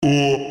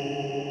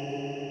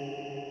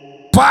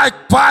Vai,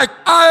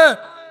 aê!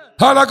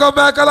 Olha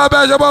como é que ela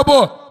beija,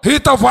 bambu.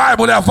 Então vai,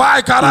 mulher,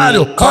 vai,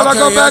 caralho. Olha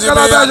como é que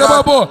ela beija,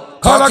 bambu.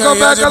 Olha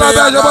como é que ela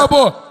beija,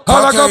 bambu.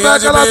 Olha como é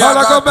que ela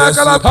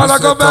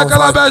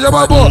beija,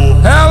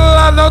 bambu.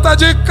 Ela não tá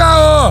de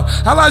caô,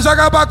 ela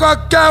joga pra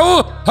qualquer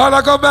um.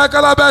 Olha como é que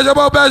ela beija,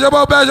 bambu.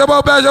 Olha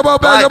como é que ela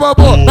beija,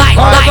 bambu.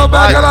 Olha como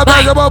é que ela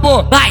beija,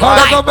 bambu.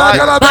 Olha como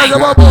é que ela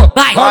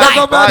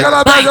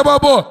beija,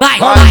 bambu.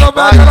 Olha como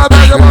é que ela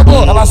beija,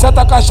 bambu. Ela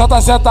senta a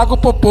caixota, senta com o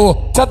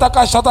popô. Senta a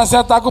caixota,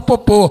 senta com o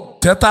popô.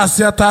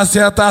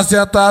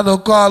 Senta no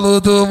colo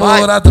do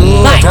morador.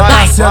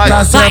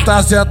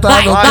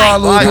 Senta no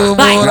colo do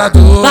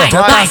morador.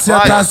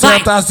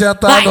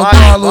 Senta no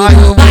colo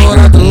do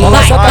morador.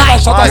 Ela senta a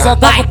caixota,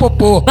 senta com o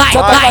popô. Senta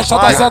a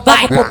caixota, senta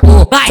com o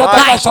popô. Senta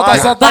a caixota,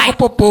 senta com o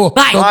popô.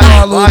 No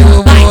colo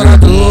do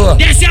morador.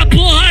 Desce a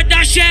porra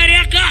da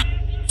xereca,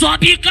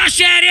 sobe com a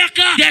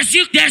xereca.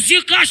 Desce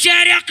com a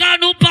xereca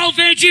no pau,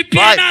 vem de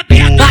perna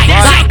aberta.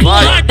 Desce a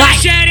porra da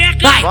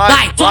xereca,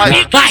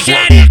 sobe com a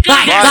xereca.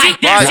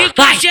 Desce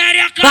com a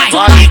xereca,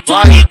 sobe com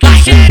a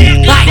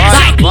xereca.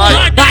 Desce a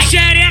porra da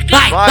xereca,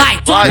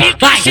 sobe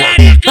com a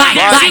xereca.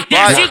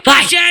 Desce com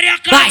a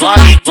xereca,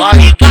 sobe com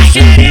a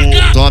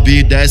xereca.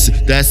 Sobe,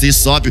 desce,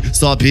 sobe,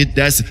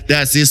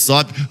 desce,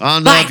 sobe. A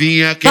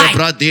novinha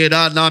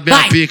quebradeira na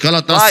minha pica,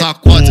 ela tá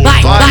sacode.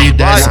 Sobe,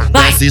 desce,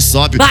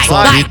 sobe,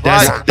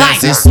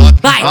 desce, sobe.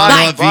 A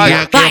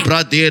novinha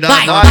quebradeira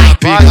na minha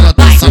pica, ela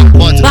tá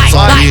sacode.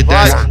 Sobe,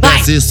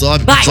 desce,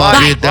 sobe,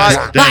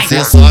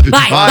 desce, sobe.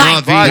 A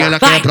novinha ela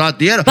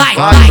quebradeira.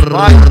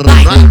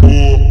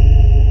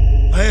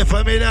 Aí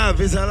família,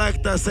 avisa lá que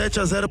tá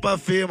 7-0 pra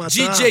firma, tá?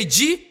 DJ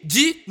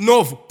de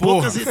novo,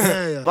 porra. Poucas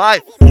ideias.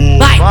 Vai,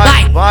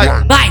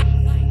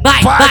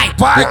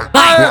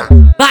 aê!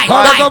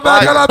 Olha como é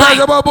que ela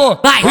beija, bambu.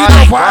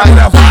 Então vai,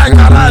 mulher, vai,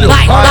 caralho.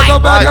 Olha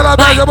como é que ela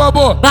beija,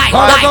 bambu.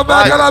 Olha como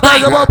é que ela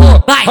beija,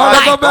 bambu.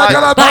 Olha como é que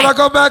ela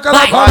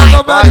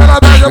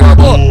beija,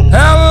 bambu.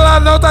 Ela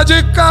não tá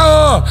de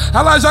caô,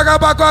 ela joga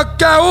pra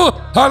qualquer um.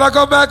 Olha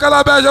como é que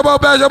ela beija,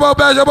 bambu. Olha como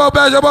é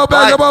que ela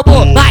beija,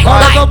 bambu.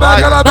 Olha como é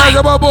que ela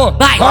beija, bambu.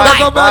 Olha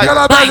como é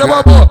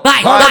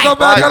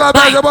que ela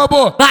beija,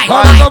 bambu. Olha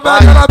como é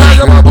que ela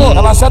beija, bambu.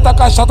 Ela senta a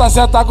caixota,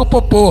 senta com o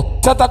popô.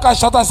 Senta a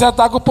caixota,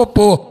 senta com o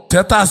popô.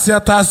 Senta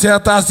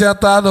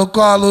no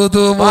colo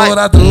do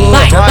morador.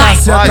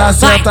 Senta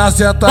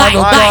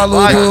no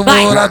colo do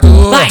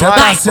morador.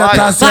 Senta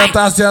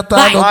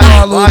no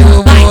colo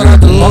do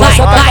morador. Ela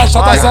senta a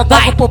caixota,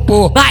 senta com o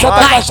popô.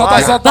 Senta a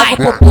caixota, senta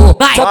com o popô.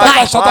 Senta a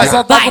caixota,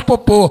 senta com o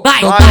popô.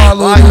 No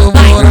colo do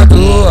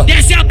morador.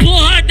 Desce a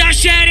porra da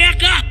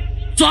xereca,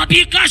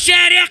 sobe com a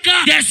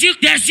xereca. Desce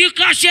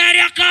com a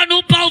xereca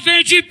no pau,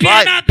 vem de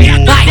perna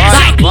aberta.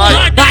 Desce a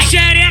porra da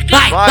xereca,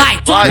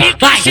 sobe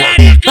com a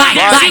xereca.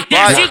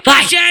 Desce com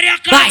a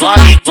xereca,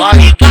 sobe com a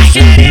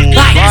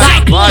xereca. Desce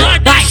a porra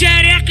da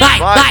xereca,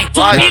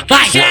 sobe com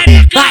a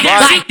xereca.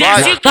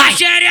 Desce com a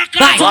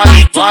xereca,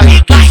 sobe com a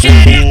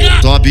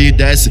xereca. Sobe,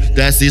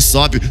 desce,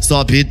 sobe,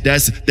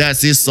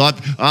 desce,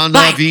 sobe. A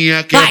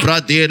novinha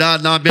quebradeira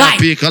na minha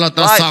pica, ela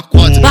tá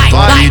sacode.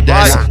 Sobe,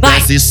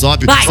 desce,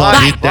 sobe,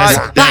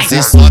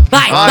 desce, sobe.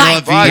 A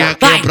novinha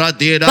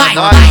quebradeira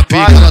na minha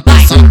pica, ela tá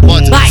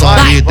sacode.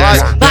 Sobe,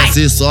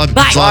 desce, sobe,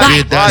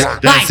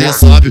 desce,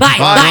 sobe.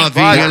 A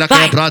novinha ela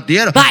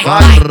quebradeira.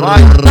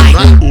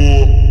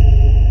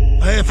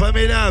 Aí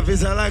família,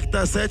 avisa lá que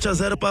tá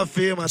 7-0 pra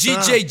firma, tá?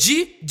 DJ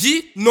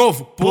de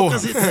novo, porra.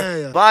 Poucas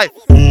ideias. Vai.